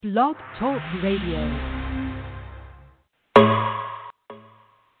Blog Talk Radio.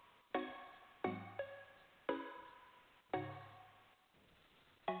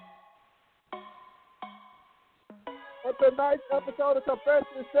 What's a nice episode of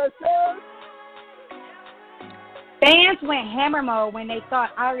Confession Session? Fans went hammer mode when they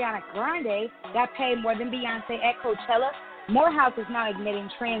thought Ariana Grande got paid more than Beyonce at Coachella. Morehouse is now admitting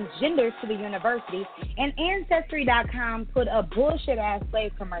transgenders to the university. And Ancestry.com put a bullshit-ass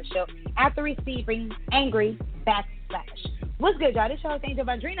slave commercial after receiving angry backslash. What's good, y'all? This show is Angel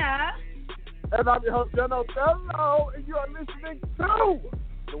Vandrina. And I'm your host, John Othello, and you are listening to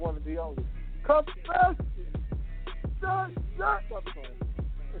the one and the only Confession Session.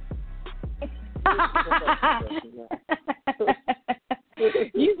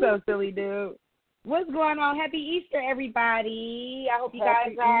 You so silly, dude. What's going on? Happy Easter, everybody. I hope you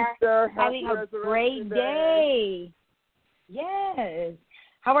guys are having a great day. Yes.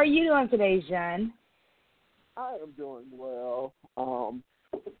 How are you doing today, John? I am doing well. Of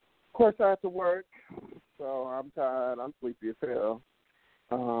course, I have to work, so I'm tired. I'm sleepy as hell.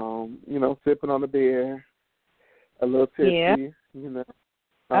 Sipping on a beer, a little tipsy, Yeah.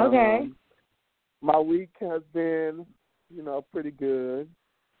 Okay. My week has been, pretty good.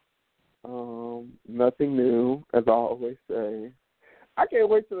 Nothing new, as I always say. I can't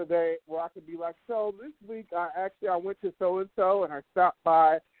wait till the day where I can be like, so this week I went to so-and-so and I stopped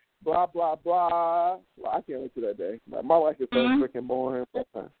by blah, blah, blah. Well, I can't wait till that day. My life is so freaking boring. But,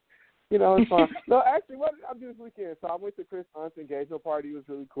 it's fun. No, actually, what did I do this weekend? So I went to Chris Hunt's engagement party. It was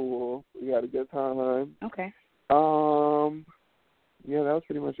really cool. We had a good time. Okay. Yeah, that was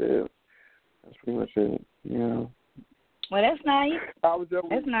pretty much it. Yeah. Well, that's nice. How was your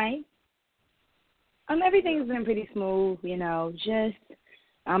week? That's nice. Everything's been pretty smooth, I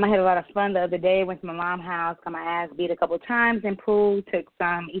had a lot of fun the other day. Went to my mom's house, got my ass beat a couple of times in pool, took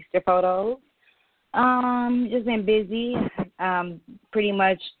some Easter photos. Just been busy. Pretty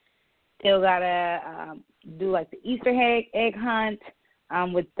much still gotta do like the Easter egg hunt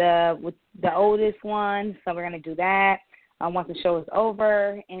with the oldest one. So we're gonna do that once the show is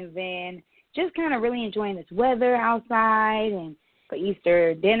over, and then just kind of really enjoying this weather outside. And for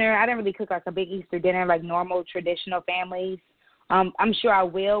Easter dinner, I didn't really cook like a big Easter dinner like normal traditional families. I'm sure I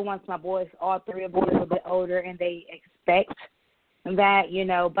will once my boys, all three of them, are a little bit older and they expect that,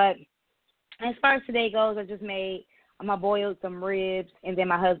 But as far as today goes, I boiled some ribs, and then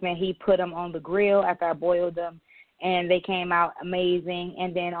my husband, he put them on the grill after I boiled them, and they came out amazing.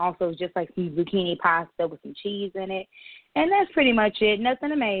 And then also just like some zucchini pasta with some cheese in it. And that's pretty much it.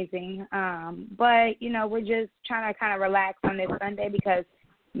 Nothing amazing. But, we're just trying to kind of relax on this Sunday because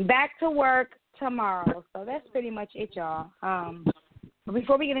back to work tomorrow. So that's pretty much it, y'all. But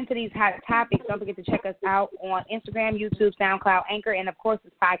before we get into these hot topics, don't forget to check us out on Instagram, YouTube, SoundCloud, Anchor, and, of course,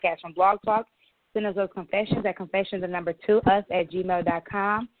 this podcast from Blog Talk. Send us those confessions at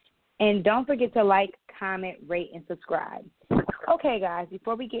confessions2us@gmail.com. And don't forget to like, comment, rate, and subscribe. Okay, guys,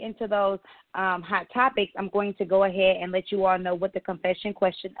 before we get into those hot topics, I'm going to go ahead and let you all know what the confession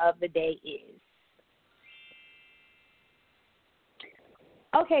question of the day is.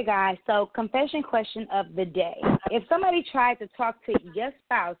 Okay, guys, so confession question of the day. If somebody tried to talk to your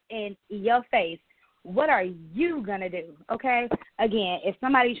spouse in your face, what are you going to do? Okay? Again, if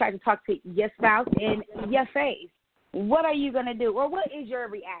somebody tried to talk to your spouse in your face, what are you going to do? Or what is your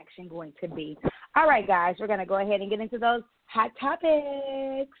reaction going to be? All right, guys, we're going to go ahead and get into those hot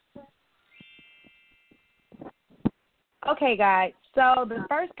topics. Okay, guys, so the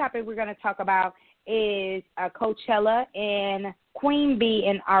first topic we're going to talk about is Coachella and Queen Bee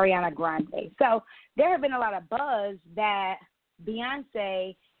and Ariana Grande. So there have been a lot of buzz that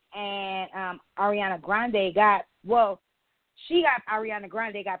Beyonce and Ariana Grande Ariana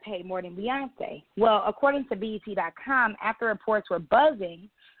Grande got paid more than Beyonce. Well, according to BET.com, after reports were buzzing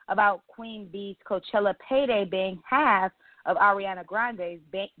about Queen Bee's Coachella payday being half of Ariana Grande's,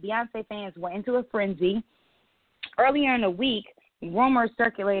 Beyonce fans went into a frenzy. Earlier in the week, rumors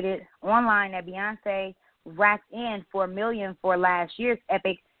circulated online that Beyonce racked in $4 million for last year's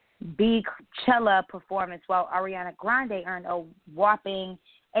epic Beachella performance, while Ariana Grande earned a whopping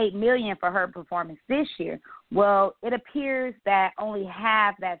 $8 million for her performance this year. Well, it appears that only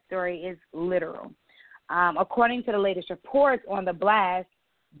half that story is literal. According to the latest reports on the blast,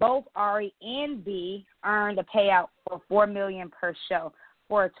 both Ari and B earned a payout for $4 million per show,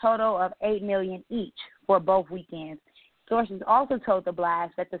 for a total of $8 million each for both weekends. Sources also told the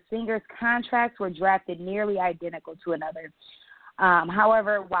blast that the singers' contracts were drafted nearly identical to another.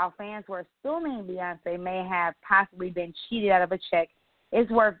 However, while fans were assuming Beyonce may have possibly been cheated out of a check, it's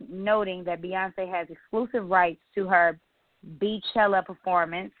worth noting that Beyonce has exclusive rights to her Beachella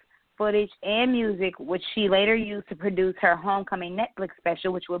performance, footage, and music, which she later used to produce her homecoming Netflix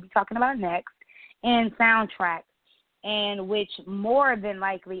special, which we'll be talking about next, and soundtrack, and which more than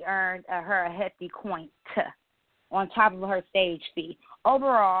likely earned her a hefty coin on top of her stage fee.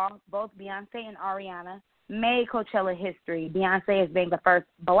 Overall, both Beyonce and Ariana made Coachella history, Beyonce as being the first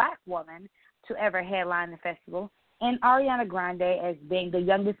black woman to ever headline the festival, and Ariana Grande as being the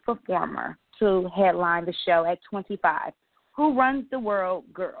youngest performer to headline the show at 25. Who Runs the World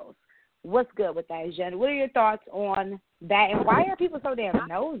Girls. What's good with that, Jen? What are your thoughts on that, and why are people so damn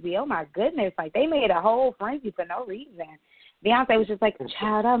nosy? Oh, my goodness. Like, they made a whole frenzy for no reason. Beyonce was just like,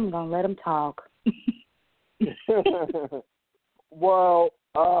 child, I'm going to let them talk. Well,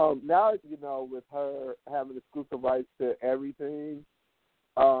 now, you know, with her having exclusive rights to everything,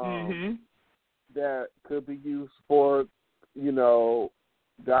 that could be used for, you know,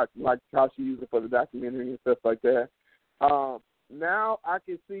 like how she used it for the documentary and stuff like that. Now I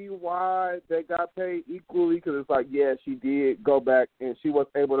can see why they got paid equally, because it's like, yeah, she did go back and she was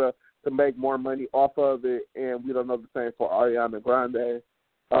able to make more money off of it, and we don't know the same for Ariana Grande.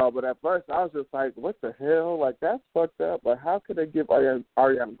 But at first I was just like, what the hell? Like, that's fucked up. Like, how could they give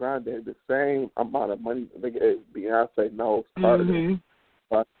Ariana Grande the same amount of money that they gave Beyonce? No, Carter.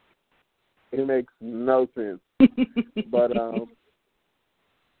 But it makes no sense. But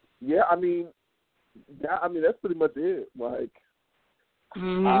yeah, I mean, that's pretty much it. Like,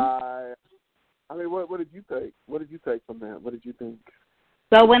 I mean, what did you think? What did you take from that? What did you think?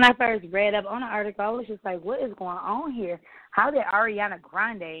 So when I first read up on the article, I was just like, what is going on here? How did Ariana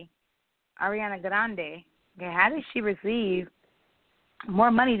Grande, how did she receive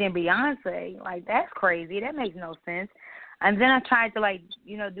more money than Beyonce? Like, that's crazy. That makes no sense. And then I tried to, like,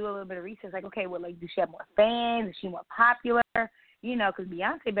 you know, do a little bit of research. Like, okay, well, like, does she have more fans? Is she more popular? You know, because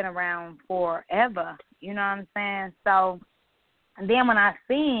Beyonce been around forever. You know what I'm saying? So and then when I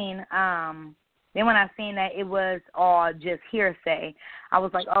seen that it was all just hearsay, I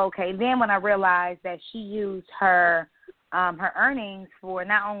was like, oh, okay. Then when I realized that she used her earnings for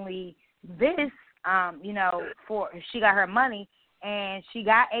not only this, you know, for she got her money and she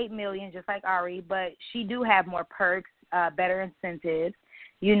got $8 million just like Ari, but she do have more perks, better incentives,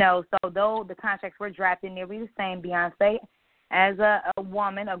 you know. So though the contracts were drafted nearly the same, Beyonce, as a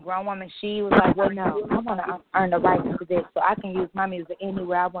woman, a grown woman, she was like, well, no, I want to earn the rights to this so I can use my music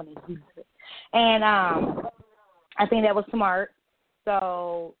anywhere I want to use it. And I think that was smart.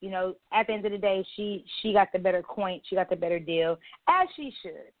 So, you know, at the end of the day, she got the better coin. She got the better deal, as she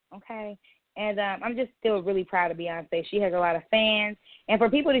should, okay? And I'm just still really proud of Beyonce. She has a lot of fans. And for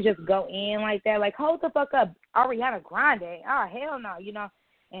people to just go in like that, like, hold the fuck up, Ariana Grande, oh, hell no, you know,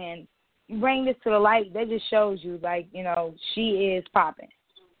 and bring this to the light, that just shows you, like, you know, she is popping,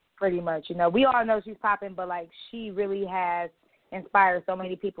 pretty much. You know, we all know she's popping, but, like, she really has inspired so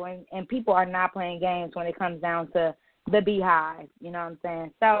many people, and people are not playing games when it comes down to the Beehive, you know what I'm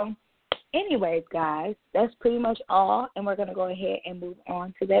saying? So, anyways, guys, that's pretty much all, and we're going to go ahead and move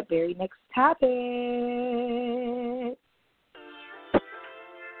on to that very next topic.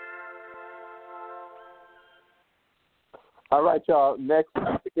 All right, y'all. Next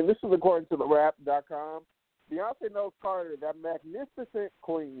topic, and this is according to TheWrap.com. Beyonce knows Carter, that magnificent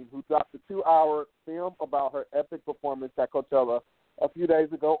queen who dropped a 2-hour film about her epic performance at Coachella a few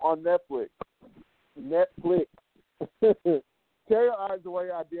days ago on Netflix. Tear your eyes away,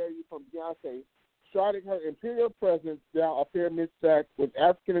 I dare you, from Beyonce, striding her imperial presence down a pyramid stack with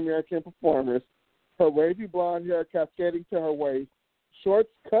African-American performers, her wavy blonde hair cascading to her waist, shorts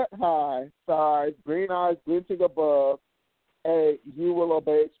cut high, thighs, green eyes glinting above, a you will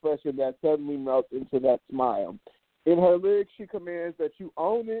obey expression that suddenly melts into that smile. In her lyrics, she commands that you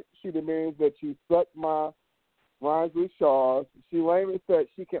own it. She demands that you suck my rhymes with Shaws. She laments that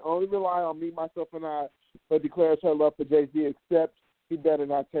she can only rely on me, myself, and I, but declares her love for Jay-Z, except he better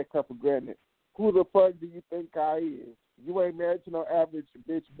not take her for granted. Who the fuck do you think I is? You ain't married to no average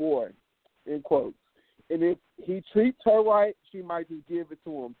bitch boy, in quotes. And if he treats her right, she might just give it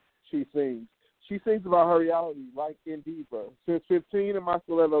to him, she sings. She sings about her reality, like in Diva. Since 15, and my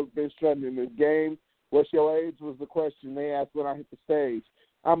stiletto's been strutting in this game. What's your age was the question they asked when I hit the stage.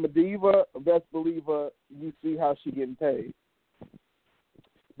 I'm a diva, best believer, you see how she getting paid.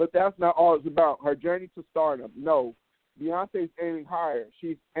 But that's not all it's about. Her journey to stardom. No, Beyonce's aiming higher.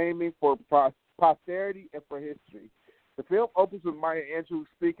 She's aiming for posterity and for history. The film opens with Maya Angelou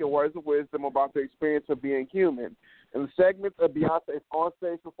speaking words of wisdom about the experience of being human. And the segments of Beyonce's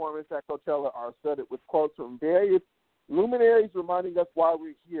on-stage performance at Coachella are studded with quotes from various luminaries reminding us why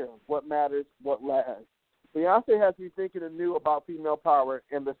we're here, what matters, what lasts. Beyonce has me thinking anew about female power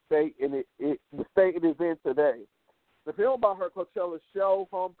and the state it is in today. The film about her Coachella show,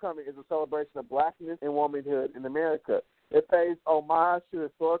 Homecoming, is a celebration of blackness and womanhood in America. It pays homage to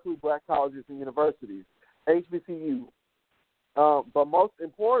historically black colleges and universities, HBCU. But most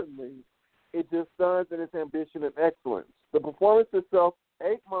importantly, it just stuns in its ambition and excellence. The performance itself,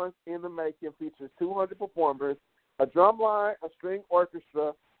 8 months in the making, features 200 performers, a drum line, a string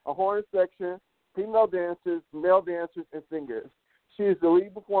orchestra, a horn section, female dancers, male dancers, and singers. She is the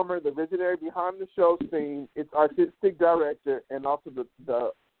lead performer, the visionary behind the show scene, its artistic director, and also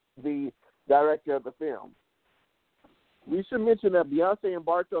the director of the film. We should mention that Beyonce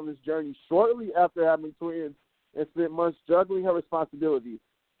embarked on this journey shortly after having twins and spent months juggling her responsibilities.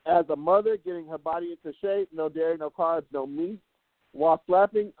 As a mother, getting her body into shape, no dairy, no carbs, no meat, while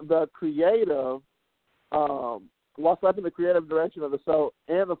slapping the creative direction of the show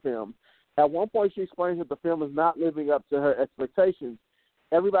and the film. At one point, she explains that the film is not living up to her expectations.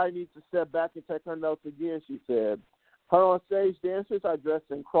 Everybody needs to step back and take her notes again, she said. Her on-stage dancers are dressed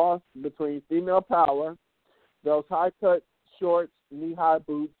in cross between female power, those high-cut shorts, knee-high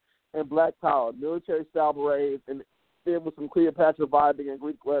boots, and black power, military-style berets, and filled with some Cleopatra vibing and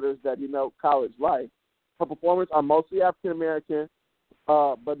Greek letters that denote college life. Her performers are mostly African-American,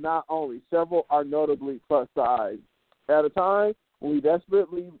 but not only. Several are notably plus-size. At a time when we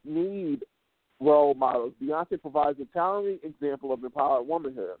desperately need role models, Beyonce provides a towering example of empowered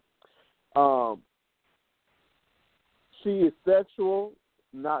womanhood. She is sexual,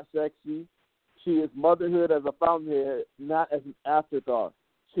 not sexy. She is motherhood as a fountainhead, not as an afterthought.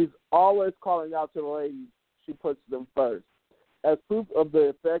 She's always calling out to the ladies. She puts them first. As proof of the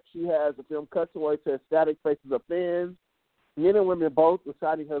effect she has, the film cuts away to ecstatic faces of fans, men and women both,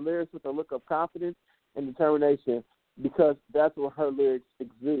 reciting her lyrics with a look of confidence and determination, because that's what her lyrics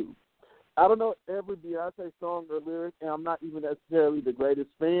exude. I don't know every Beyonce song or lyric, and I'm not even necessarily the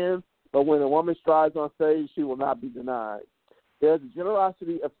greatest fan, but when a woman strides on stage, she will not be denied. There's a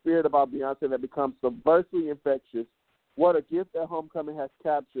generosity of spirit about Beyonce that becomes subversively infectious. What a gift that Homecoming has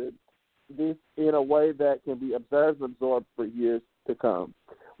captured this in a way that can be observed and absorbed for years to come.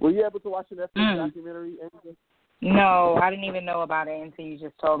 Were you able to watch the Netflix documentary, Angela? No, I didn't even know about it until you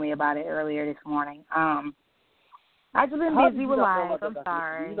just told me about it earlier this morning. I've just been busy with life. I'm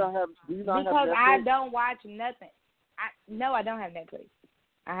sorry. Do you not have because Netflix? I don't watch nothing. No, I don't have Netflix.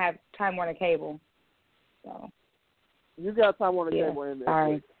 I have Time Warner Cable. So. You got Time Warner Cable and Netflix.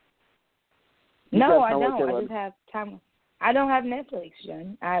 Sorry. No, I don't. I just have Time. I don't have Netflix,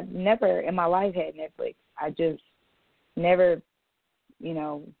 Jen. I've never in my life had Netflix. I just never,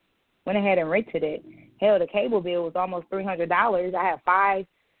 went ahead and rented it. Hell, the cable bill was almost $300. I have 5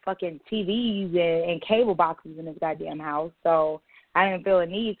 fucking TVs and cable boxes in this goddamn house. So I didn't feel a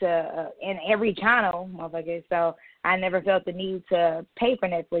need to, in every channel, motherfucker. So I never felt the need to pay for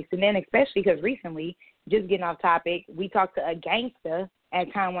Netflix. And then especially because recently, just getting off topic, we talked to a gangster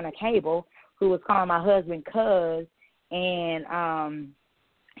at Time Warner Cable who was calling my husband cuz and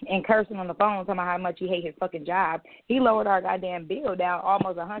cursing on the phone, talking about how much he hates his fucking job. He lowered our goddamn bill down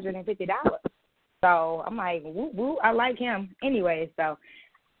almost $150. So I'm like, woo, woo, I like him. Anyway, so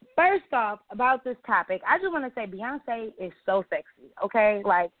first off, about this topic, I just want to say Beyonce is so sexy, okay?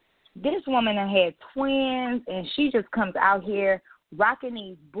 Like, this woman had twins, and she just comes out here rocking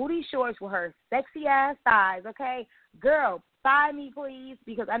these booty shorts with her sexy-ass thighs, okay? Girl, buy me, please,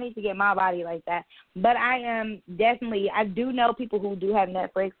 because I need to get my body like that. But I do know people who do have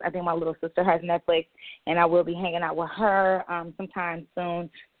Netflix. I think my little sister has Netflix, and I will be hanging out with her sometime soon.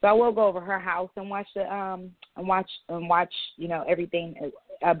 So I will go over her house and watch everything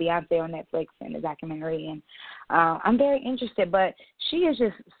Beyonce on Netflix and the documentary. And I'm very interested. But she is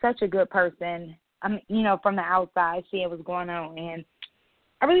just such a good person. From the outside, seeing what's going on, and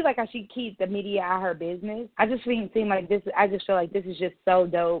I really like how she keeps the media out of her business. I just feel like this is just so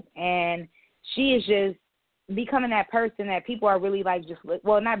dope, and she is just becoming that person that people are really like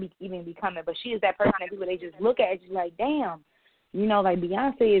even becoming, but she is that person that people they just look at and just like, damn, like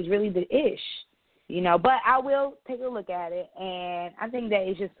Beyonce is really the ish, But I will take a look at it, and I think that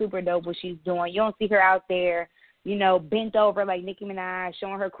it's just super dope what she's doing. You don't see her out there, bent over like Nicki Minaj,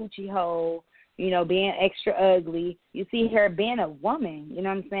 showing her coochie hole. Being extra ugly. You see her being a woman, you know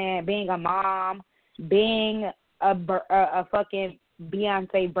what I'm saying? Being a mom, being a fucking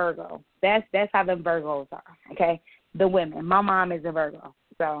Beyonce Virgo. That's how the Virgos are, okay? The women. My mom is a Virgo.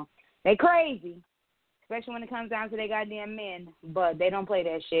 So they crazy, especially when it comes down to their goddamn men, but they don't play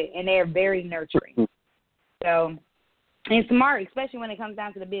that shit, and they're very nurturing. So, and smart, especially when it comes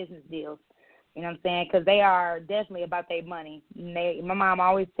down to the business deals. You know what I'm saying? Because they are definitely about their money. My mom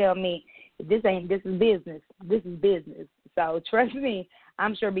always tell me, this is business. This is business. So trust me,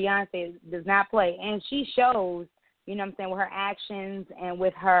 I'm sure Beyonce does not play. And she shows, you know what I'm saying, with her actions and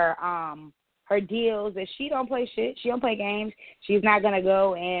with her deals, that she don't play shit. She don't play games. She's not gonna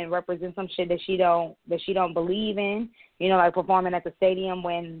go and represent some shit that she don't believe in. You know, like performing at the stadium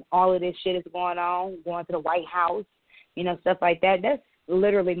when all of this shit is going on, going to the White House, you know, stuff like that. That's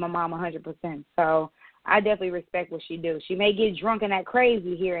literally my mom 100%. So I definitely respect what she do. She may get drunk and act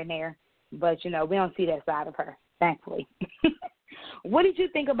crazy here and there, but, you know, we don't see that side of her, thankfully. What did you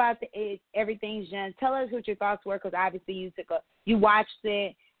think about everything, Jen? Tell us what your thoughts were, because obviously you watched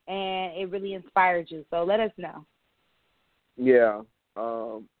it and it really inspired you. So let us know. Yeah,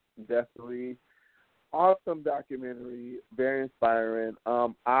 definitely awesome documentary, very inspiring.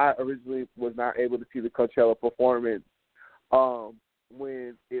 I originally was not able to see the Coachella performance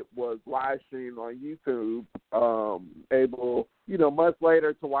when it was live streamed on YouTube. Able, you know, months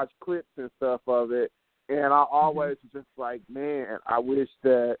later to watch clips and stuff of it. And I always was just like, man, I wish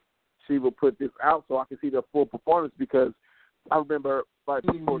that she would put this out so I could see the full performance, because I remember like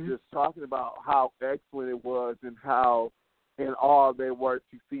people just talking about how excellent it was and how in awe they were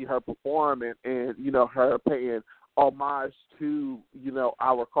to see her perform, and you know, her paying homage to, you know,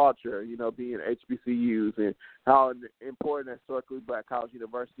 our culture, you know, being HBCUs, and how important historically Black College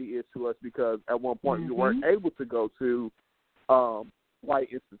University is to us, because at one point we weren't able to go to white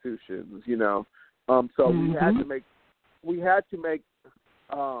institutions, you know. So we had to make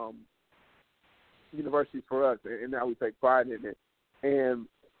universities for us, and now we take pride in it. And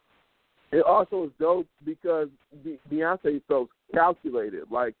it also is dope because Beyonce is so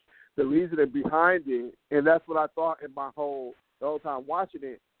calculated. Like, the reasoning behind it, and that's what I thought in the whole time watching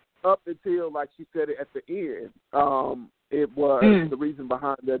it, up until, like she said it at the end. It was the reason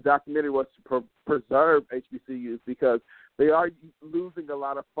behind the documentary was to preserve HBCUs, because they are losing a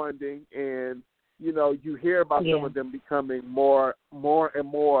lot of funding, and you know, you hear about some of them becoming more and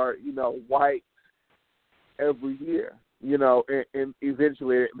more, you know, white every year, you know, and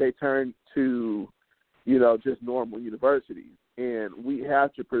eventually they turn to, you know, just normal universities. And we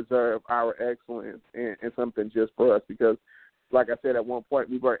have to preserve our excellence and something just for us, because, like I said, at one point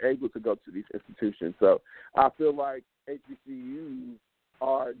we weren't able to go to these institutions. So I feel like HBCUs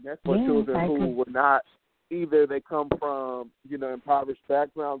are next for children who were not, either they come from, you know, impoverished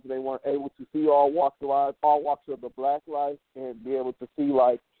backgrounds and they weren't able to see all walks of life, all walks of the Black life, and be able to see,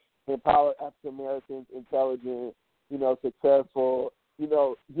 like, empowered African Americans, intelligent, you know, successful. You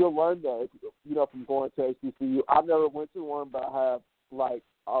know, you'll learn that, you know, from going to HBCU. I've never went to one, but I have, like,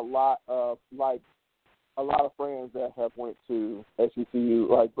 a lot of friends that have went to HBCU.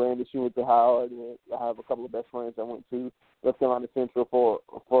 Like Brandon, she went to Howard, and I have a couple of best friends that went to North Carolina Central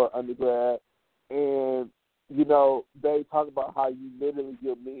for undergrad. And, you know, they talk about how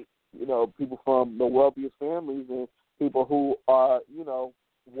you'll meet, you know, people from the wealthiest families and people who are, you know,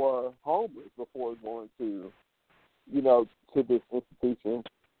 were homeless before going to, you know, to this institution.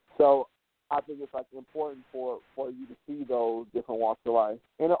 So I think it's, like, important for you to see those different walks of life.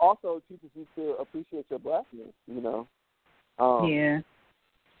 And it also teaches you to appreciate your Blackness, you know.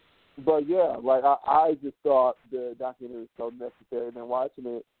 But, yeah, like, I just thought the documentary was so necessary. And then watching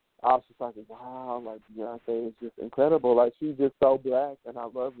it, I was just like, wow, like, Beyonce is just incredible. Like, she's just so Black, and I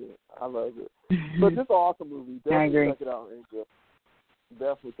love it. But just an awesome movie. Definitely check it out, Angel.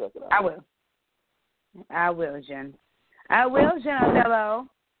 Definitely check it out. I will, Jen. Othello.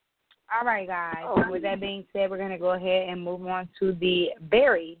 All right, guys. With that being said, we're going to go ahead and move on to the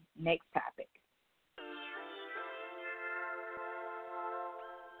very next topic.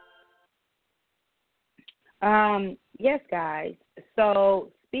 Yes, guys.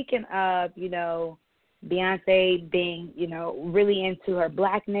 So speaking of, you know, Beyonce being, you know, really into her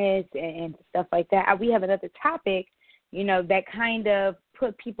Blackness and stuff like that, we have another topic, you know, that kind of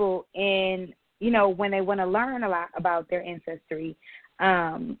put people in, you know, when they want to learn a lot about their ancestry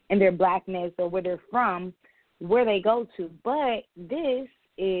and their Blackness or where they're from, where they go to. But this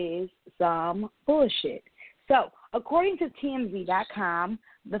is some bullshit. So according to TMZ.com,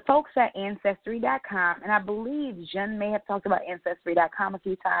 the folks at Ancestry.com, and I believe Jen may have talked about Ancestry.com a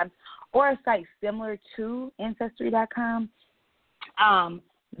few times, or a site similar to Ancestry.com,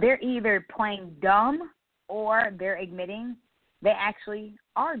 they're either playing dumb or they're admitting they actually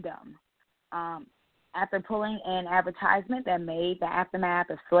are dumb. After pulling an advertisement that made the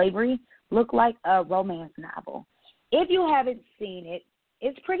aftermath of slavery look like a romance novel. If you haven't seen it,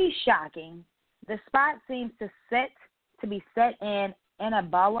 it's pretty shocking. The spot seems to be set in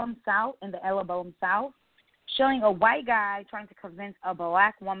Antebellum South, in the Antebellum South, showing a white guy trying to convince a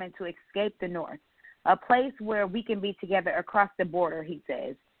Black woman to escape the North, a place where we can be together across the border, he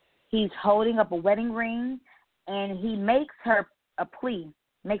says. He's holding up a wedding ring, and he makes a plea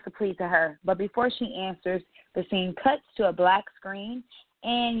to her. But before she answers, The scene cuts to a black screen,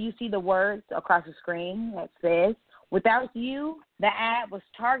 and you see the words across the screen that says, "Without you." The ad was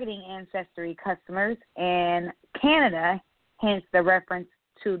targeting Ancestry customers in Canada, hence the reference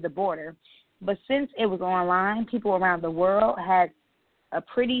to the border. But since it was online, people around the world had a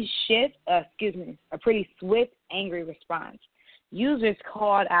pretty swift, angry response. Users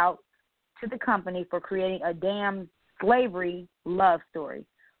called out to the company for creating a damn slavery love story,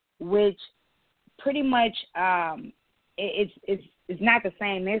 which pretty much it's not the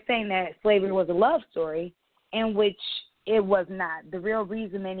same. They're saying that slavery was a love story, in which it was not. The real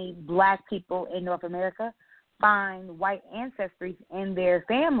reason many black people in North America find white ancestries in their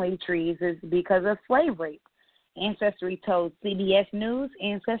family trees is because of slavery. Ancestry told CBS News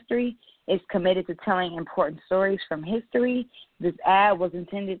Ancestry is committed to telling important stories from history. This ad was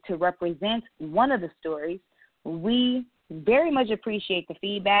intended to represent one of the stories. We very much appreciate the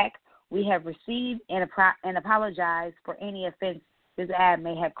feedback we have received and apologize for any offense this ad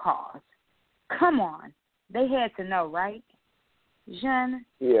may have caused. Come on. They had to know, right? Jean,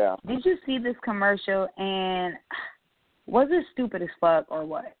 Yeah. Did you see this commercial, and was it stupid as fuck or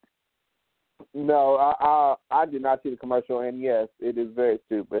what? No, I did not see the commercial, and yes, it is very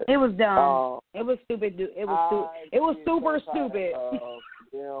stupid. It was dumb. It was stupid. It was super stupid.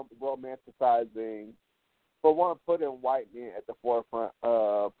 Them romanticizing, for one, putting white men at the forefront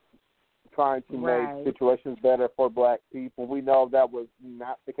of trying to make situations better for black people. We know that was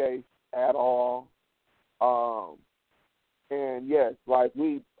not the case at all. And yes, like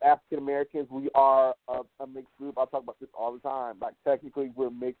we African Americans, we are a mixed group. I talk about this all the time. Like technically, we're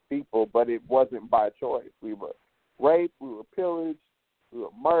mixed people, but it wasn't by choice. We were raped, we were pillaged, we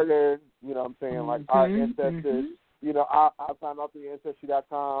were murdered. You know what I'm saying? Like our ancestors. You know, I found out through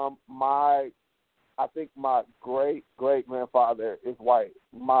Ancestry.com. I think my great grandfather is white.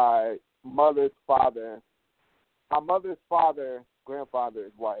 My mother's grandfather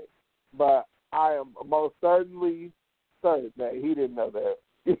is white, but I am most certainly certain that he didn't know that.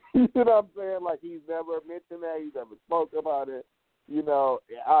 You know what I'm saying? Like, he's never mentioned that. He's never spoke about it. You know,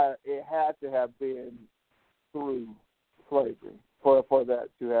 it had to have been through slavery for that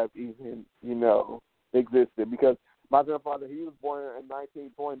to have even, you know, existed. Because my grandfather, he was born in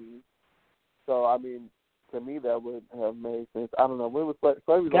 1920s. So, I mean, to me, that would have made sense. I don't know. When was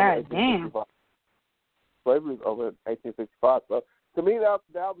slavery? God damn. Slavery was over in 1865. So, to me, that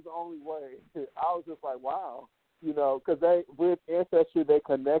was the only way. I was just like, wow. You know, because with Ancestry, they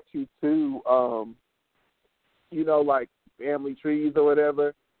connect you to, you know, like family trees or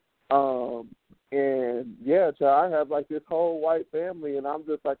whatever. And, yeah, I have, like, this whole white family, and I'm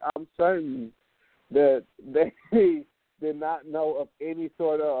just like, I'm certain that they did not know of any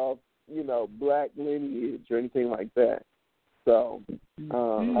sort of, you know, black lineage or anything like that. So,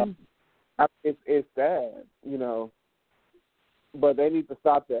 it's sad, you know, but they need to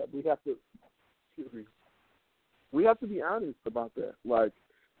stop that. We have to be honest about that. Like,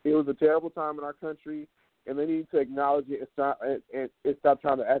 it was a terrible time in our country, and they need to acknowledge it and stop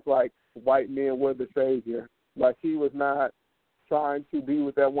trying to act like white men were the savior. Like, he was not trying to be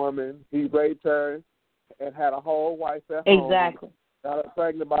with that woman. He raped her and had a whole wife at home. Exactly. Got her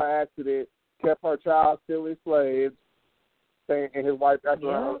pregnant by accident, kept her child still enslaved, and his wife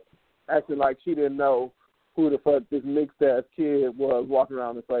acting like she didn't know who the fuck this mixed-ass kid was walking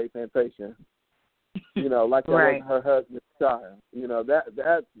around the slave plantation. You know, like that wasn't her husband's child. You know,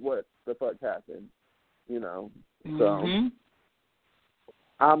 that's what the fuck happened. You know, so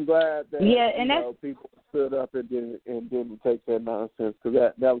I'm glad that people stood up and didn't take that nonsense,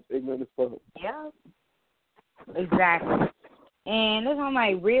 because that was ignorant as fuck. Yeah, exactly. And this, I'm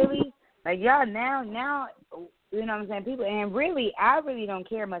like, really? Like, y'all now, you know what I'm saying? People, and really, I really don't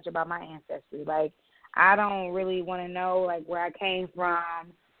care much about my ancestry. Like, I don't really want to know, like, where I came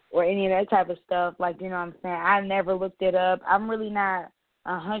from or any of that type of stuff. Like, you know what I'm saying? I never looked it up. I'm really not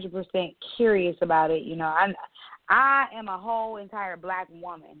 100% curious about it. You know, I am a whole entire black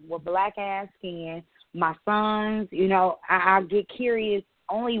woman with black-ass skin. My sons, you know, I get curious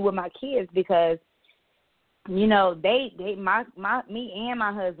only with my kids because, you know, me and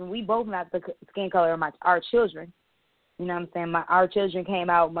my husband, we both not the skin color of our children. You know what I'm saying? Our children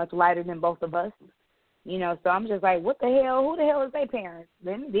came out much lighter than both of us. You know, so I'm just like, what the hell? Who the hell is their parents?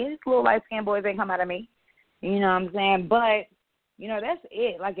 These little light-skinned boys ain't come out of me. You know what I'm saying? But, you know, that's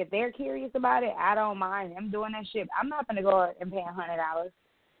it. Like, if they're curious about it, I don't mind them doing that shit. I'm not going to go and pay $100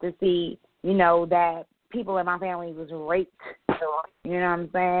 to see, you know, that people in my family was raped. You know what I'm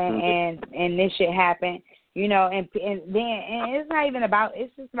saying? And this shit happened. You know, and it's not even about,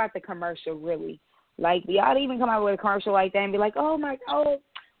 it's just about the commercial, really. Like, y'all even come out with a commercial like that and be like, oh,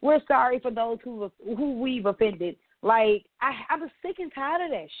 we're sorry for those who we've offended. Like, I'm sick and tired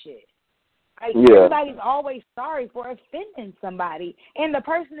of that shit. Like, everybody's always sorry for offending somebody. And the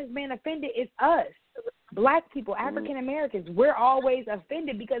person that's being offended is us. Black people, African Americans, we're always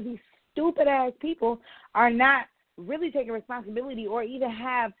offended because these stupid-ass people are not really taking responsibility or even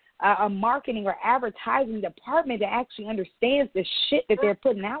have a marketing or advertising department that actually understands the shit that they're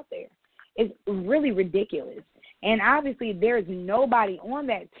putting out there. It's really ridiculous. And obviously there's nobody on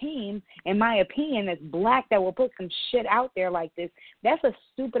that team, in my opinion, that's black that will put some shit out there like this. That's a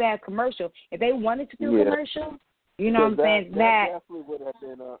stupid-ass commercial. If they wanted to do a commercial, you know what I'm saying? That definitely would have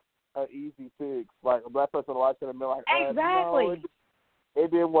been an easy fix. Like, a black person watching and be like, exactly. No, it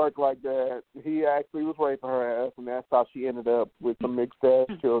didn't work like that. He actually was raping her ass, and that's how she ended up with some mixed-ass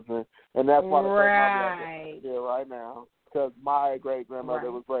children. And that's why the right. here right now, because my great-grandmother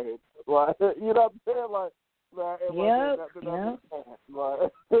was raped. Like, you know what I'm saying? Like,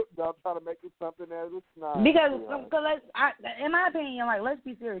 I'm trying to make it something that it's not. Because in my opinion, like, let's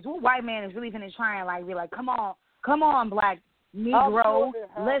be serious. What white man is really finna try and, like, be like, come on, black Negro,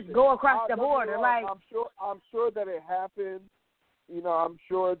 let's go across the border. Like, I'm sure that it happened. You know, I'm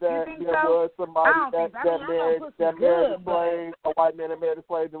sure that there was somebody that married a slave, a white man that married a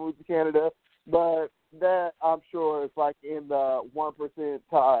slave and moved to Canada. But that, I'm sure, is like in the 1%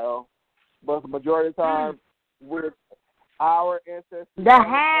 tile. But the majority of the time, with our ancestors, the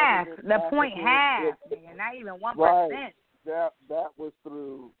 0.5%, not even 1%. Right. That was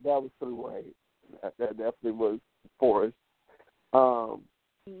through rape. That definitely was forced.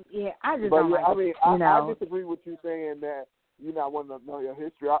 Yeah, I just but don't like. I mean, I disagree with you saying that. You know, I want to know your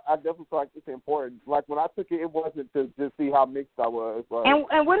history. I definitely feel like it's important. Like, when I took it, it wasn't to just see how mixed I was. Like,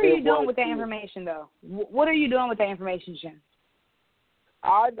 and what are you doing with that information, though? What are you doing with that information, Jim?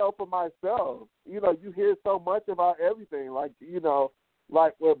 I know for myself. You know, you hear so much about everything. Like, you know,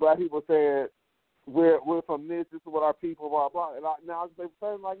 like where black people said, we're from this is what our people, blah, blah. And now they're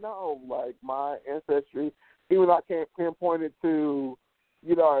saying, like, no, like, my ancestry, even though I can't pinpoint it to,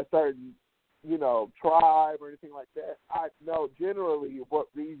 you know, a certain, you know, tribe or anything like that. I know generally what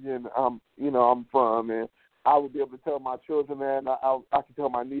region I'm from, and I would be able to tell my children that, and I can tell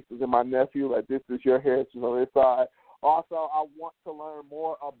my nieces and my nephew that this is your heritage on this side. Also, I want to learn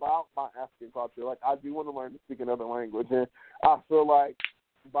more about my African culture. Like, I do want to learn to speak another language, and I feel like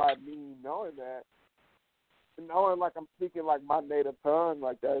by me knowing that, knowing like I'm speaking like my native tongue,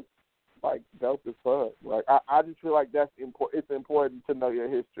 like that's like dope as fuck. Like I just feel like that's important. It's important to know your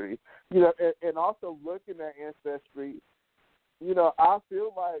history, you know, and also looking at ancestry. You know, I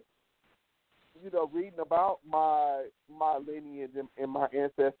feel like, you know, reading about my lineage and my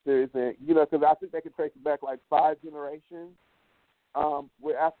ancestors, and you know, because I think they can trace it back like 5 generations.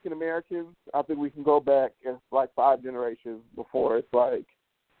 With African Americans, I think we can go back as like 5 generations before it's like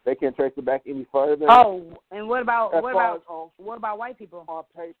they can't trace it back any further. Oh, and what about white people? On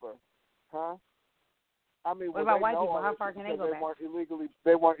paper. Huh? I mean, what about white people? How far can they go back?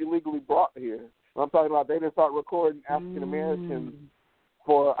 They weren't illegally brought here. I'm talking about they didn't start recording African Americans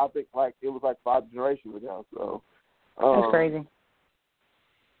for, I think, like it was like 5 generations ago. So that's crazy.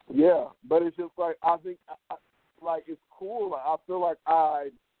 Yeah, but it's just like I think, like it's cool. Like, I feel like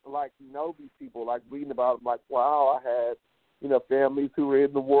I like know these people. Like reading about them, like wow, I had, you know, families who were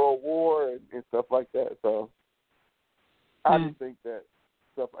in the World War and stuff like that. So I just think that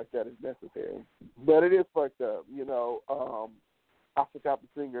stuff like that is necessary. But it is fucked up, you know. Africa, the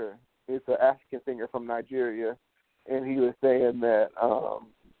singer, is an African singer from Nigeria, and he was saying that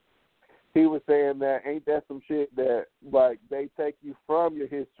ain't that some shit that like they take you from your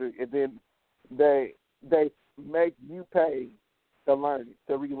history and then they make you pay to learn it,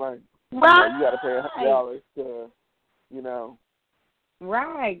 to relearn it. Right. You got to pay $100 to, you know.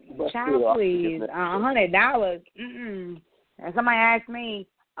 Right. Child, please. $100. And somebody asked me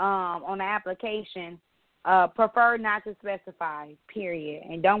on the application, prefer not to specify, period.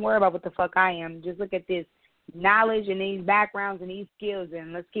 And don't worry about what the fuck I am. Just look at this knowledge and these backgrounds and these skills,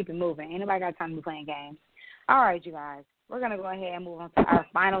 and let's keep it moving. Ain't nobody got time to be playing games. All right, you guys. We're going to go ahead and move on to our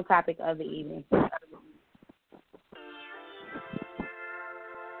final topic of the evening.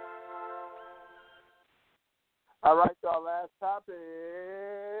 All right, y'all, last topic.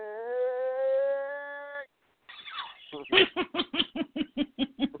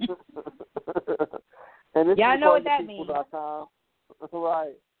 And this y'all is know what that means.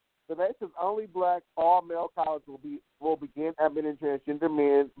 Right. The nation's only black all-male college will begin admitting transgender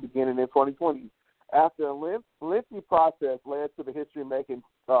men beginning in 2020 after a lengthy process led to the history-making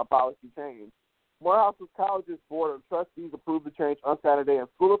policy change. Morehouse's College's Board of Trustees approved the change on Saturday, and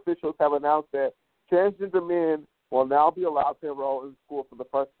school officials have announced that transgender men will now be allowed to enroll in school for the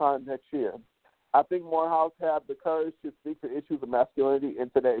first time next year. I think Morehouse have the courage to speak to issues of masculinity in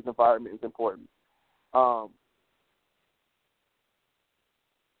today's environment is important.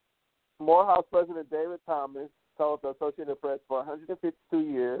 Morehouse President David Thomas told the Associated Press for 152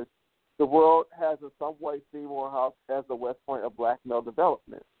 years, the world has in some way seen Morehouse as the West Point of black male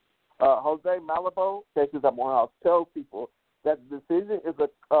development. Jose Malabo, Cases at Morehouse, tells people that the decision is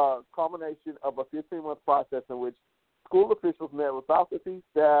a culmination of a 15-month process in which school officials met with faculty,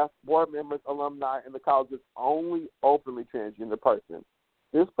 staff, board members, alumni, and the college's only openly transgender person.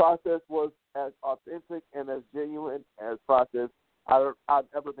 This process was as authentic and as genuine as process I've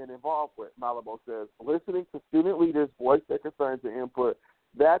ever been involved with, Malabo says. Listening to student leaders voice their concerns and input,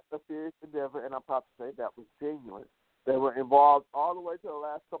 that's a serious endeavor, and I'm proud to say that was genuine. They were involved all the way to the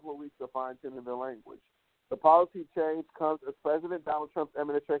last couple of weeks of fine-tuning their language. The policy change comes as President Donald Trump's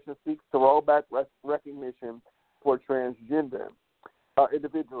administration seeks to roll back recognition for transgender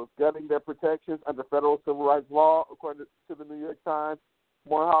individuals, gutting their protections under federal civil rights law, according to the New York Times.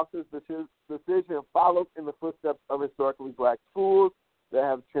 Morehouse's decision follows in the footsteps of historically black schools that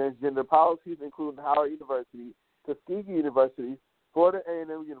have transgender policies, including Howard University, Tuskegee University, Florida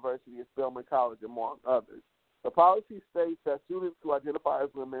A&M University, and Spelman College, among others. The policy states that students who identify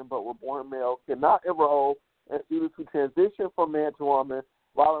as women but were born male cannot enroll, and students who transition from man to woman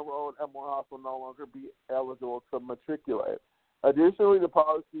while enrolled at Morehouse will no longer be eligible to matriculate. Additionally, the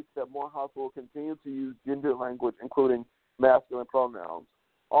policy states that Morehouse will continue to use gender language, including masculine pronouns.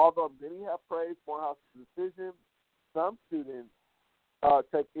 Although many have praised Morehouse's decision, some students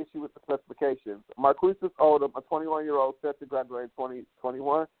take issue with the specifications. Marquesas Odom, a 21-year-old set to graduate in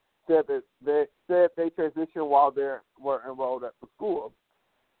 2021, said that they transitioned while they were enrolled at the school.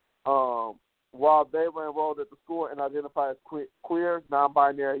 While they were enrolled at the school and identify as queer,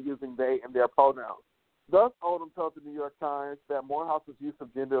 non-binary, using they and their pronouns. Thus, Odom told the New York Times that Morehouse's use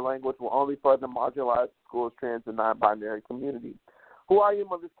of gender language will only further marginalize the school's trans and non-binary community. Who I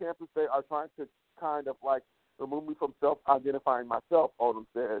am on this campus, they are trying to kind of like remove me from self-identifying myself, Odom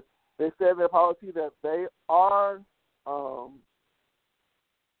says. They said their policy that they are,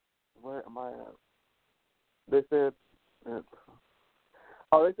 where am I at? They said in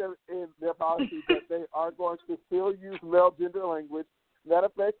their policy that they are going to still use male gender language. That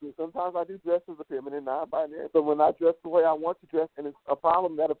affects me. Sometimes I do dress as a feminine, non-binary, but when I dress the way I want to dress, and it's a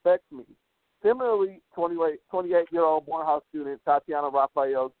problem that affects me. Similarly, 28-year-old Morehouse student Tatiana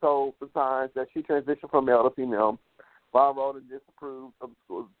Raphael told the Times that she transitioned from male to female while enrolled and disapproved of the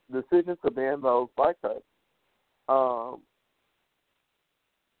school's decision to ban those like her.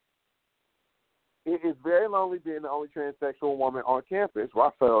 It is very lonely being the only transsexual woman on campus,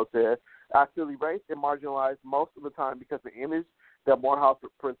 Raphael said. I feel erased and marginalized most of the time because the image that Morehouse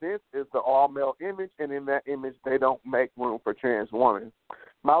presents is the all-male image, and in that image, they don't make room for trans women.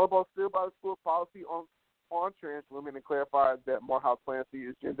 Malabo stood by the school's policy on trans women and clarified that Morehouse plans to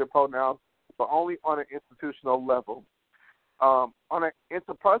use gender pronouns, but only on an institutional level. On an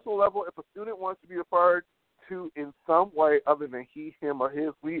interpersonal level, if a student wants to be referred to in some way other than he, him, or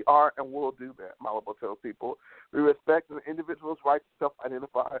his, we are and will do that, Malabo tells people. We respect an individual's right to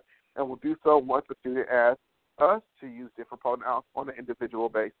self-identify and will do so once the student asks us to use different pronouns on an individual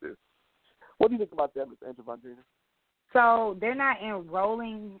basis. What do you think about that, Ms. Angela Vondrina? So they're not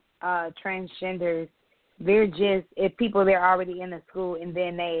enrolling transgenders. They're just, if people they're already in the school and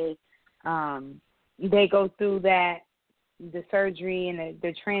then they go through the surgery and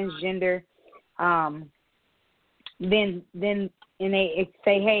the transgender, then they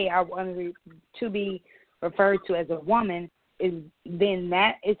say, hey, I want to be referred to as a woman. Then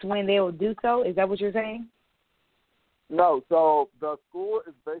that is when they will do so. Is that what you're saying? No, so the school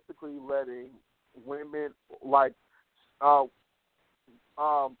is basically letting women, like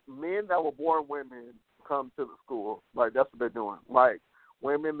men that were born women, come to the school. Like, that's what they're doing. Like,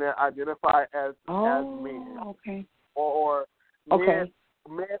 women that identify as men. Okay. Or men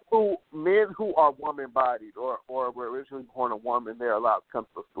who are woman-bodied or were originally born a woman, they're allowed to come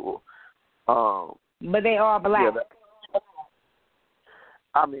to the school. But they are black. Yeah,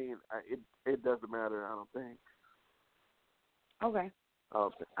 I mean, it doesn't matter, I don't think. Okay.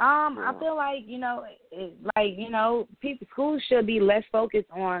 Okay. I feel like, schools should be less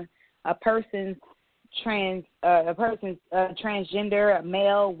focused on a person's transgender, a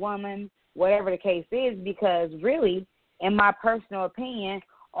male, woman, whatever the case is, because really, in my personal opinion,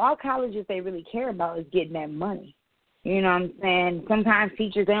 all colleges they really care about is getting that money. You know what I'm saying? Sometimes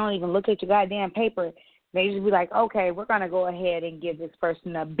teachers, they don't even look at your goddamn paper. They just be like, okay, we're going to go ahead and give this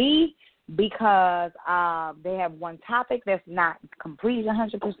person a B because they have one topic that's not complete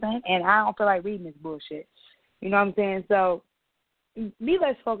 100%, and I don't feel like reading this bullshit. You know what I'm saying? So be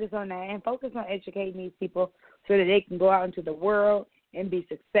less focused on that and focus on educating these people so that they can go out into the world and be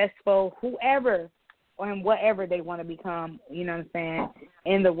successful, whoever and whatever they want to become, you know what I'm saying,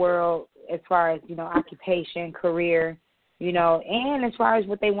 in the world as far as, occupation, career, and as far as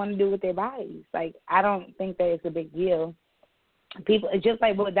what they want to do with their bodies. Like, I don't think that it's a big deal. People, it's just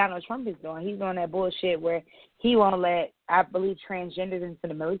like what Donald Trump is doing. He's doing that bullshit where he won't let, I believe, transgenders into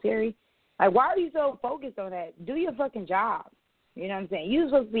the military. Like, why are you so focused on that? Do your fucking job. You know what I'm saying? You're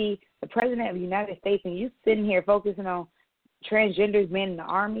supposed to be the president of the United States, and you sitting here focusing on transgenders being in the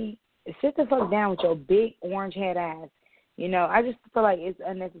Army. Sit the fuck down with your big orange head ass. I just feel like it's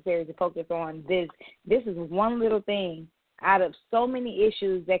unnecessary to focus on this. This is one little thing out of so many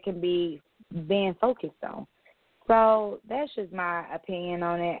issues that can be being focused on. So that's just my opinion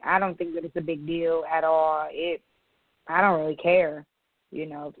on it. I don't think that it's a big deal at all. I don't really care.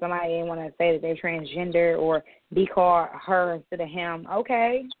 If somebody didn't want to say that they're transgender or be called her instead of him,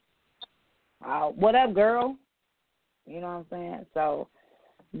 okay. What up, girl? You know what I'm saying? So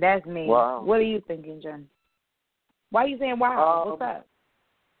that's me. Wow. What are you thinking, Jen? Why are you saying wow? What's up?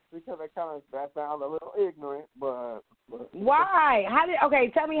 Because that sounds a little ignorant, but why? Okay,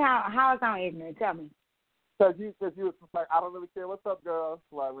 tell me how it sounds ignorant. Tell me. Because you was just like, I don't really care. What's up, girl?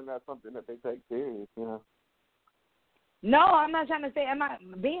 Like, when that's something that they take serious, No, I'm not trying to say, I'm not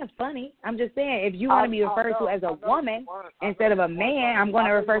being funny. I'm just saying, if you want to be referred to as a woman instead of a man, I'm going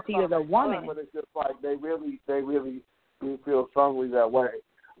to refer to you as a woman. But it's just like they really do feel strongly that way.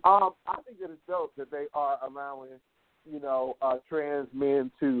 I think that it's dope that they are allowing, trans men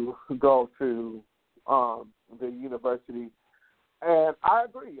to go to the university. And I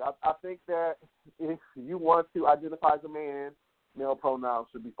agree. I think that if you want to identify as a man, male pronouns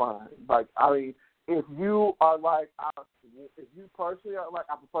should be fine. Like, I mean, if you are like, if you personally are like,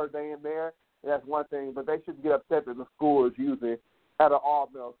 I prefer they and there, that's one thing. But they shouldn't get upset that the school is using, at an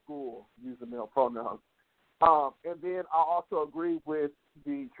all-male school, using male pronouns. And then I also agree with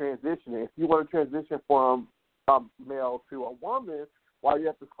the transitioning. If you want to transition from male to a woman while you're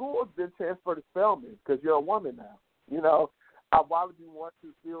at the school, then transfer to Spelman because you're a woman now. Why would you want to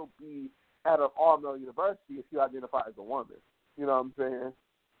still be at an all-male university if you identify as a woman? You know what I'm saying?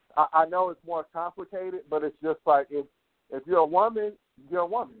 I know it's more complicated, but it's just like if you're a woman, you're a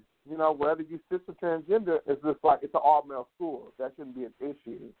woman. Whether you cis or transgender, it's just like it's an all-male school. That shouldn't be an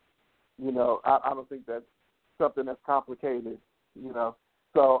issue. I don't think that's something that's complicated.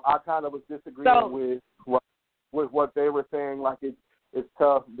 So I kind of was disagreeing with what they were saying. Like it's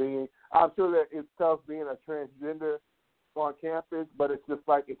tough being. I'm sure that it's tough being a transgender on campus, but it's just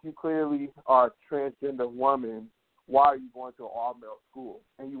like if you clearly are a transgender woman, why are you going to an all-male school?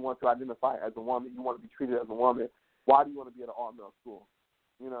 And you want to identify as a woman, you want to be treated as a woman. Why do you want to be at an all-male school?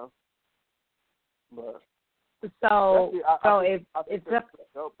 But it's dope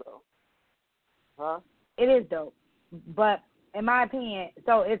though, huh? It is dope, but in my opinion,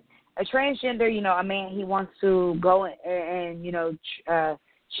 so if a transgender, a man, he wants to go and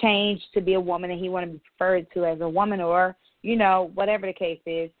change to be a woman, and he want to be referred to as a woman, or whatever the case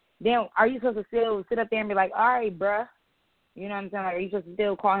is, then are you supposed to still sit up there and be like, all right, bruh? You know what I'm saying? Like, are you supposed to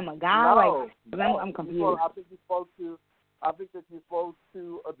still call him a guy? No, I'm confused. I think that you're supposed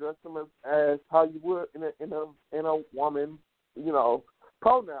to address him as how you would in a woman,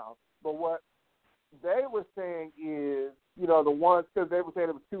 pronoun. But what they were saying is, the ones, because they were saying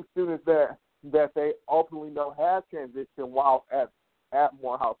it was two students that they openly know have transitioned while at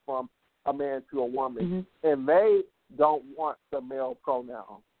Morehouse from a man to a woman, and they don't want the male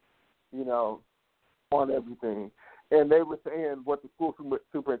pronoun, on everything. And they were saying what the school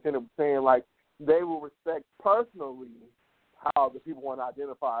superintendent was saying, like they will respect personally how the people want to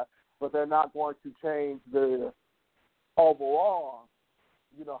identify, but they're not going to change the overall,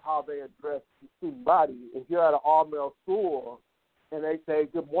 how they address the student body. If you're at an all-male school and they say,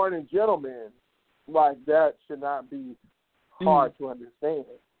 good morning, gentlemen, like that should not be hard to understand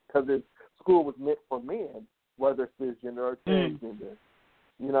because this school was meant for men, whether it's cisgender or transgender.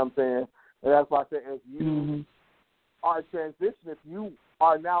 You know what I'm saying? And that's why I say if you are transitioning, if you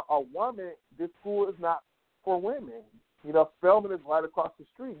are now a woman, this school is not for women. Spelman is right across the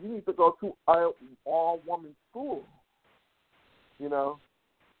street. You need to go to an all-woman school.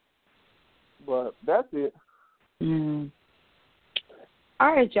 But that's it.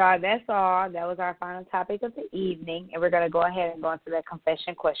 All right, y'all, that's all. That was our final topic of the evening, and we're going to go ahead and go into that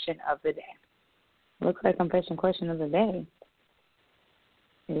confession question of the day. Looks like confession question of the day.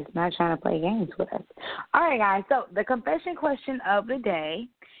 It's not trying to play games with us. All right, guys, so the confession question of the day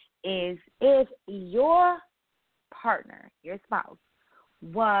is if your partner, your spouse,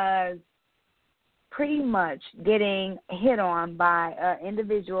 was pretty much getting hit on by an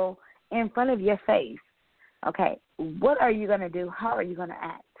individual in front of your face, okay, what are you going to do? How are you going to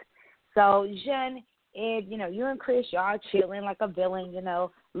act? So, Jen, if, you and Chris, y'all chilling like a villain,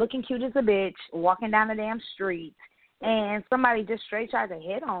 looking cute as a bitch, walking down the damn street, and somebody just straight tried to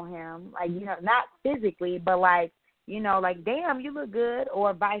hit on him, like, not physically, but like, like, damn, you look good,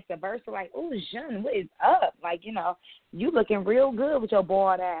 or vice versa, like, oh, Jen, what is up? Like, you looking real good with your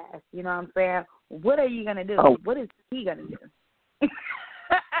bald ass, you know what I'm saying? What are you going to do? Oh. What is he going to do?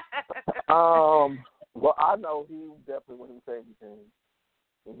 Well, I know he definitely wouldn't say anything.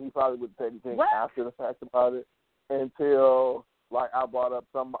 And he probably wouldn't say anything after the fact about it until, like, I brought up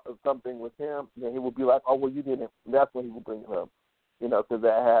something with him, and he would be like, oh, well, you didn't. That's when he would bring it up, because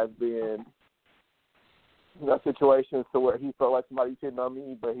that has been situations to where he felt like somebody was hitting on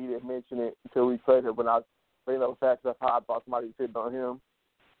me, but he didn't mention it until weeks later when I bring up the fact that's how I thought somebody was hitting on him.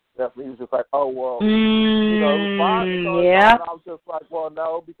 That's when he was just like, oh, well, it was fine. Yeah. And I was just like, well,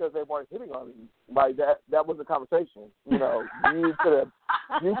 no, because they weren't hitting on me. Like, that was a conversation. You could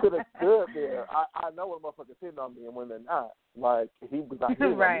have stood there. I know when motherfuckers hitting on me and when they're not. Like, he was not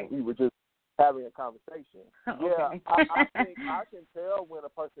hitting right. on me. We were just having a conversation. Okay. Yeah, I think I can tell when a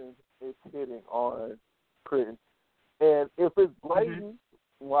person is hitting on Chris. And if it's blatant,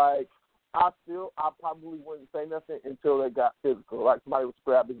 like, I probably wouldn't say nothing until they got physical. Like somebody would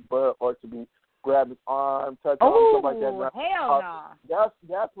grab his butt or to be grab his arm, touch him, stuff like that. Hell no.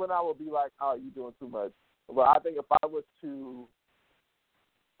 That's when I would be like, oh, you're doing too much. But I think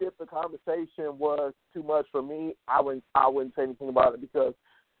if the conversation was too much for me, I wouldn't say anything about it because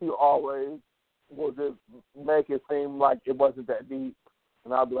he always will just make it seem like it wasn't that deep.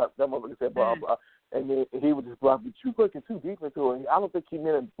 And I'll be like, that motherfucker said blah, blah. And then he would just be like, but you looking too deep into it. I don't think he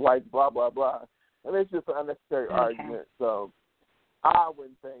meant it like blah, blah, blah. And it's just an unnecessary argument. So I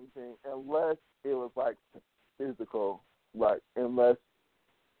wouldn't say anything unless it was like physical, like unless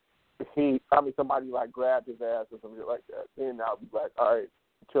somebody like grabbed his ass or something like that. Then I'll be like, all right,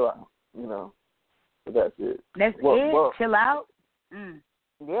 chill out, But that's it. That's it? Chill out?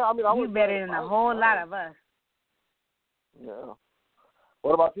 Yeah, I mean, I you better than a whole lot of us. Yeah.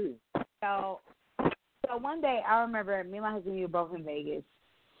 What about you? So one day I remember me and my husband, we were both in Vegas.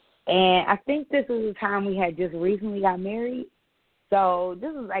 And I think this was the time we had just recently got married. So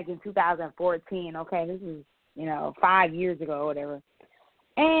this was like in 2014, okay? This was, 5 years ago or whatever.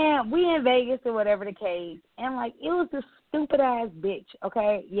 And we in Vegas or whatever the case. And, like, it was this stupid-ass bitch,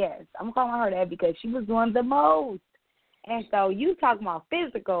 okay? Yes, I'm calling her that because she was doing the most. And so you talking about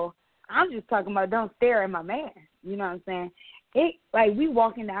physical, I'm just talking about don't stare at my man. You know what I'm saying? We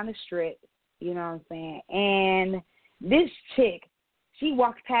walking down the strip, you know what I'm saying? And this chick, she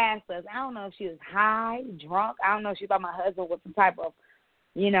walked past us. I don't know if she was high, drunk. I don't know if she thought my husband was some type of,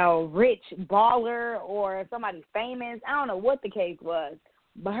 rich baller or somebody famous. I don't know what the case was.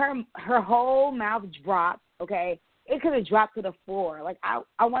 But her whole mouth dropped, okay? It could have dropped to the floor. Like,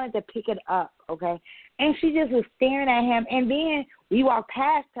 I wanted to pick it up, okay? And she just was staring at him. And then we walked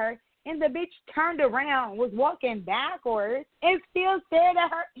past her, and the bitch turned around, was walking backwards, and still stared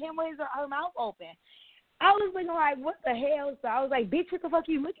at him with her mouth open. I was looking like, what the hell? So I was like, bitch, what the fuck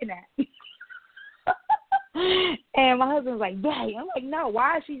are you looking at? And my husband was like, Daddy. I'm like, no,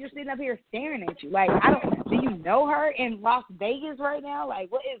 why is she just sitting up here staring at you? Like, do you know her in Las Vegas right now?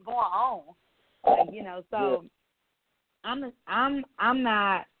 Like, what is going on? Like, so I'm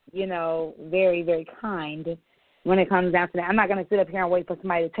not, very, very kind when it comes down to that. I'm not going to sit up here and wait for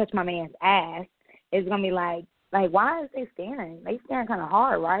somebody to touch my man's ass. It's going to be like, why is they staring? They staring kind of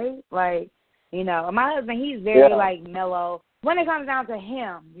hard, right? Like, my husband, he's very, mellow. When it comes down to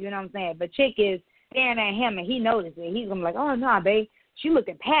him, you know what I'm saying? But chick is staring at him, and he noticed it. He's going to be like, oh, no, babe. She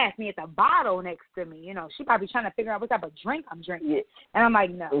looking past me at the bottle next to me. She probably trying to figure out what type of drink I'm drinking. Yeah. And I'm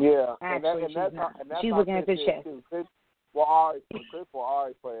like, no. Yeah. Actually, she's not. She's looking at his chest. Chris will always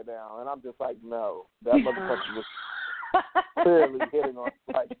play it down. And I'm just like, no. That motherfucker was clearly hitting on.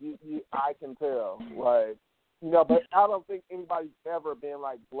 Like, I can tell. Like, but I don't think anybody's ever been,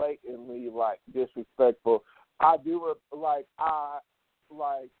 like, blatantly, like, disrespectful. I do,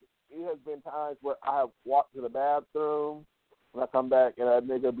 it has been times where I have walked to the bathroom and I come back and that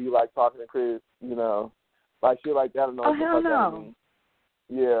nigga be like talking to Chris, like shit like that. I don't know. Oh, hell no.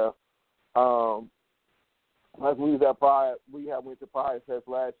 Yeah. Like we was at Pride, went to Pride Fest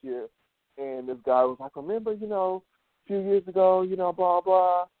last year, and this guy was like, remember, a few years ago, blah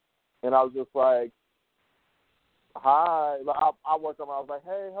blah, and I was just like, hi. Like, I worked on. I was like,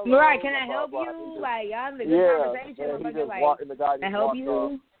 hey, hello. Right? Can I blah, help blah, you? just, like, y'all having a good conversation. And he just like, the guy can I help you?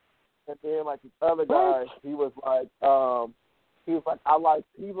 Off. And then, like, this other guy, he was like, he was like,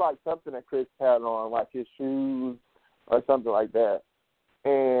 he liked something that Chris had on, like his shoes or something like that.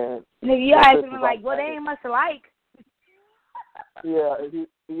 And nigga, you asking me like, well, they ain't much alike. Yeah,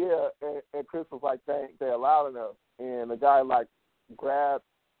 and Chris was like, thanks, they're loud enough. And the guy like grabbed,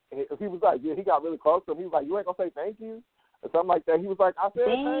 he was like, yeah, he got really close to him. He was like, you ain't gonna say thank you or something like that. He was like, I said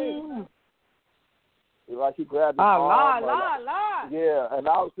thanks. Like he grabbed his arm. Lord. Yeah, and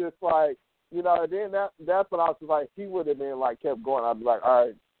I was just like, you know, and then that's when I was just like, he would have been like kept going. I'd be like, all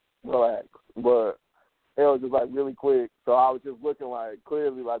right, relax. But it was just like really quick. So I was just looking like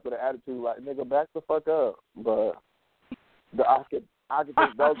clearly like with an attitude like, nigga, back the fuck up. But I could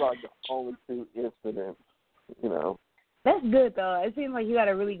think those are the only two incidents, you know. That's good though. It seems like you got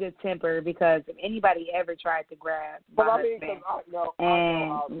a really good temper because if anybody ever tried to grab my husband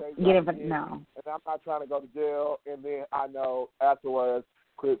and get him from and I'm not trying to go to jail, and then I know afterwards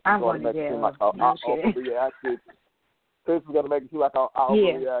Chris is going to make it seem jail. like I overreacted. Chris is going to make it seem like I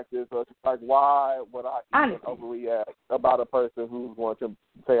overreacted. So it's like, why would I even overreact about a person who's going to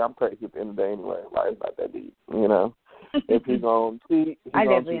say I'm crazy at the end of the day anyway? Like, it's not that deep, you know. If he's going to cheat, I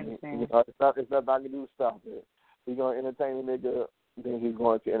definitely understand. You know, it's nothing I can do to stop it. He's going to entertain a nigga, then he's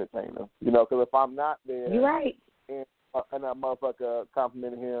going to entertain him. You know, because if I'm not there, you're right, and that motherfucker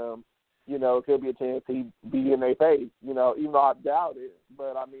complimenting him, you know, it could be a chance he'd be in their face, you know, even though I doubt it.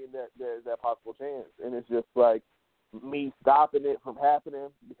 But, I mean, there's that possible chance. And it's just like me stopping it from happening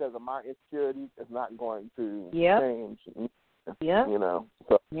because of my insecurities is not going to change. Yeah. You know.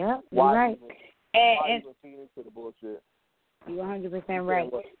 So you're right. Why even feed into the bullshit? You're 100% right.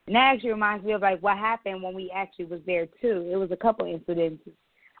 And that actually reminds me of, like, what happened when we actually was there, too. It was a couple incidents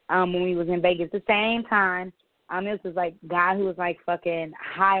when we was in Vegas. At the same time, this was, like, a guy who was, like, fucking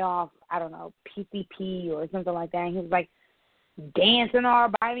high off, I don't know, PCP or something like that. And he was, like, dancing all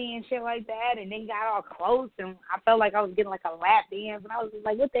by me and shit like that. And then got all close. And I felt like I was getting, like, a lap dance. And I was just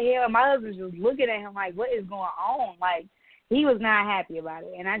like, what the hell? And my husband was just looking at him like, what is going on? Like, he was not happy about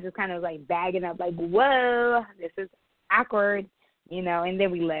it. And I just kind of was, like, bagging up, like, whoa, this is awkward, you know, and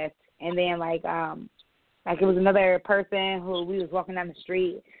then we left. And then, like it was another person who we was walking down the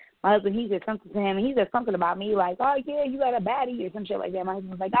street. My husband, he said something to him, and he said something about me, like, oh, yeah, you got a baddie or some shit like that. My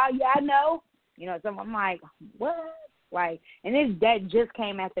husband was like, oh, yeah, I know. You know, so I'm like, what? Like, and that just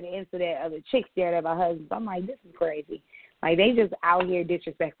came after the incident of the chick stared at my husband. So I'm like, this is crazy. Like, they just out here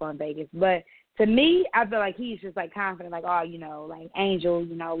disrespectful in Vegas. But to me, I feel like he's just, like, confident, like, oh, you know, like, Angel,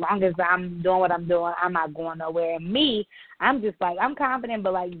 you know, long as I'm doing what I'm doing, I'm not going nowhere. And me, I'm just, like, I'm confident,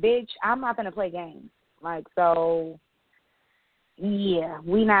 but, like, bitch, I'm not going to play games. Like, so, yeah,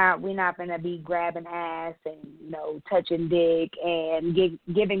 we not going to be grabbing ass and, you know, touching dick and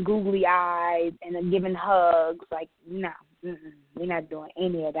giving googly eyes and then giving hugs. Like, no, we're not doing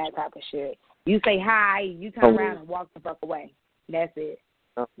any of that type of shit. You say hi, you turn around and walk the fuck away. That's it.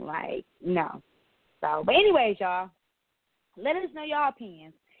 Like, no. So, but anyways, y'all, let us know your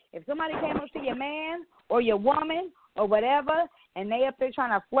opinions. If somebody came up to your man or your woman or whatever, and they up there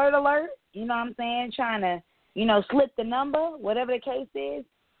trying to flirt alert, you know what I'm saying, trying to, you know, slip the number, whatever the case is,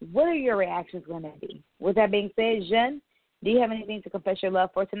 what are your reactions going to be? With that being said, Jean, do you have anything to confess your love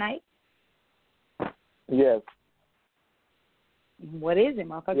for tonight? Yes. What is it,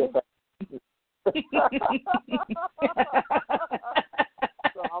 motherfucker? Yes,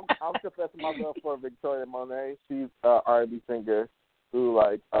 So I'm confessing my love for Victoria Monet. She's an R&B singer who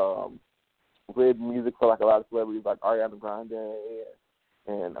did music for like a lot of celebrities like Ariana Grande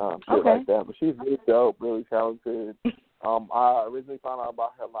and shit like that. But she's really dope, really talented. I originally found out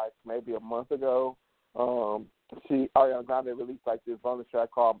about her like maybe a month ago. Ariana Grande released like this bonus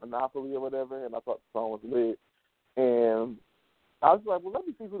track called Monopoly or whatever, and I thought the song was lit. And I was like, well, let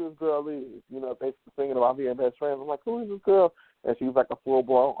me see who this girl is. You know, they singing about being best friends. I'm like, who is this girl? And she's like a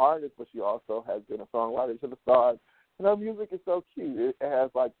full-blown artist, but she also has been a songwriter to the stars. And her music is so cute. It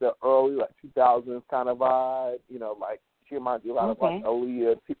has like the early like 2000s kind of vibe. You know, like she reminds you a lot of like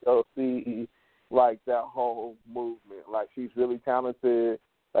Aaliyah, TLC, like that whole movement. Like she's really talented.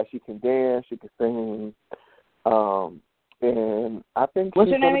 Like she can dance, she can sing. And I think what's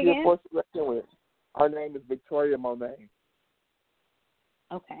she's her name going to be again? a force to reckon with. Her name is Victoria Monet.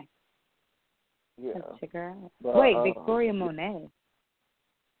 Okay. Yeah. Let's check her out. But, wait, Victoria Monet.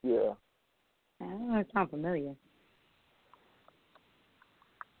 Yeah. I don't know, it sounds familiar.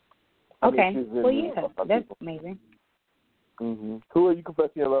 I mean, well, yeah, that's amazing. Mm-hmm. Who are you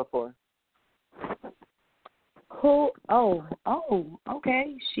confessing your love for? Who? Oh,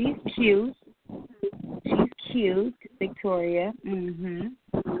 okay. She's cute. Victoria.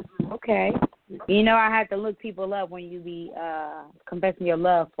 Okay. You know, I have to look people up when you be confessing your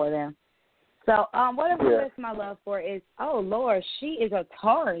love for them. So what I'm confessing my love for is, oh, Lord, she is a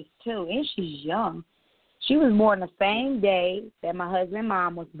Taurus, too, and she's young. She was born the same day that my husband and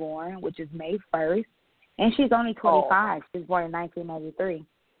mom was born, which is May 1st, and she's only 25. Oh. She was born in 1993.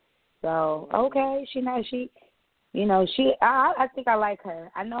 So, okay, I think I like her.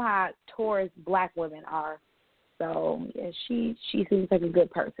 I know how Taurus black women are. So, yeah, she seems like a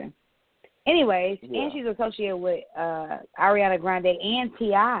good person. Anyways, and she's associated with Ariana Grande and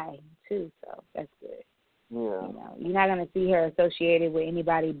T.I., too, so that's good. Yeah. You're not going to see her associated with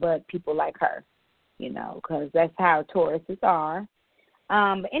anybody but people like her, because that's how Tauruses are.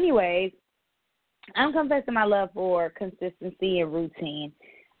 But anyways, I'm confessing my love for consistency and routine.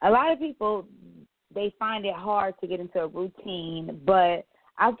 A lot of people, they find it hard to get into a routine, but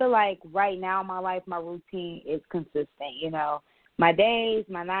I feel like right now in my life, my routine is consistent, My days,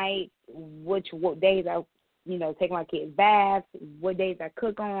 my nights, what days I, take my kids' baths, what days I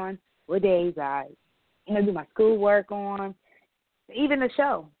cook on, what days I, do my schoolwork on, even the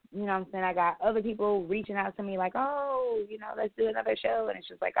show. You know what I'm saying? I got other people reaching out to me like, oh, let's do another show. And it's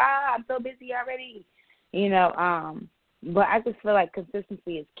just like, I'm so busy already. But I just feel like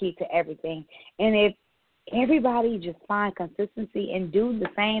consistency is key to everything. And if everybody just find consistency and do the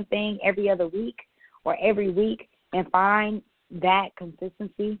same thing every other week or every week and find that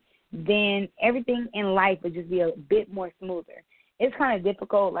consistency, then everything in life would just be a bit more smoother. It's kind of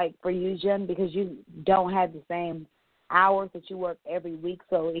difficult, like, for you, Jen, because you don't have the same hours that you work every week,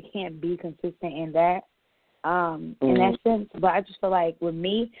 so it can't be consistent in that sense. But I just feel like with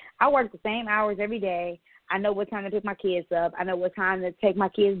me, I work the same hours every day. I know what time to pick my kids up. I know what time to take my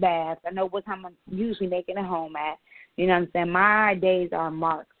kids' baths. I know what time I'm usually making it home at. You know what I'm saying? My days are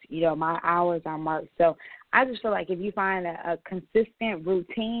marked. My hours are marked. So I just feel like if you find a consistent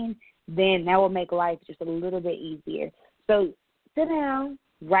routine, then that will make life just a little bit easier. So sit down,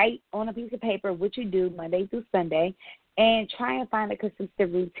 write on a piece of paper what you do Monday through Sunday, and try and find a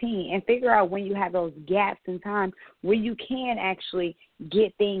consistent routine and figure out when you have those gaps in time where you can actually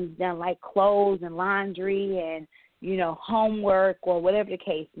get things done, like clothes and laundry and, homework or whatever the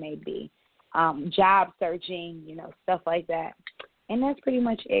case may be, job searching, stuff like that. And that's pretty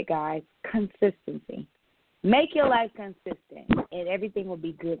much it, guys. Consistency. Make your life consistent, and everything will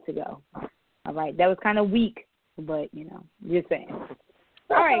be good to go. All right? That was kind of weak, but, just saying.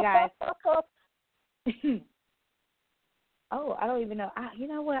 All right, guys. Oh, I don't even know. You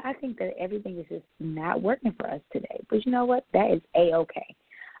know what? I think that everything is just not working for us today. But you know what? That is A-okay.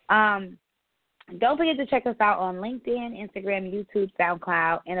 Don't forget to check us out on LinkedIn, Instagram, YouTube,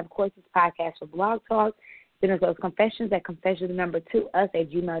 SoundCloud, and, of course, this podcast for Blog Talk. Send us those confessions at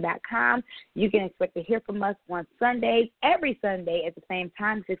confessions2us@gmail.com. You can expect to hear from us on Sundays, every Sunday at the same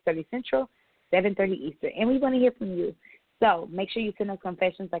time, 6:30 Central, 7:30 Eastern. And we want to hear from you. So make sure you send us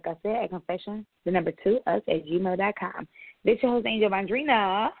confessions, like I said, at confessions2us@gmail.com. This is your host, Angel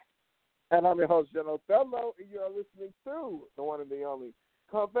Vandrina. And I'm your host, Jen Othello, and you are listening to the one and the only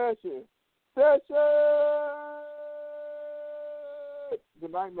Confession Session.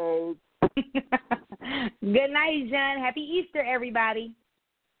 Good night, Maze. Good night, Jen. Happy Easter, everybody.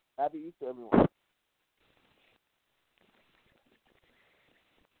 Happy Easter, everyone.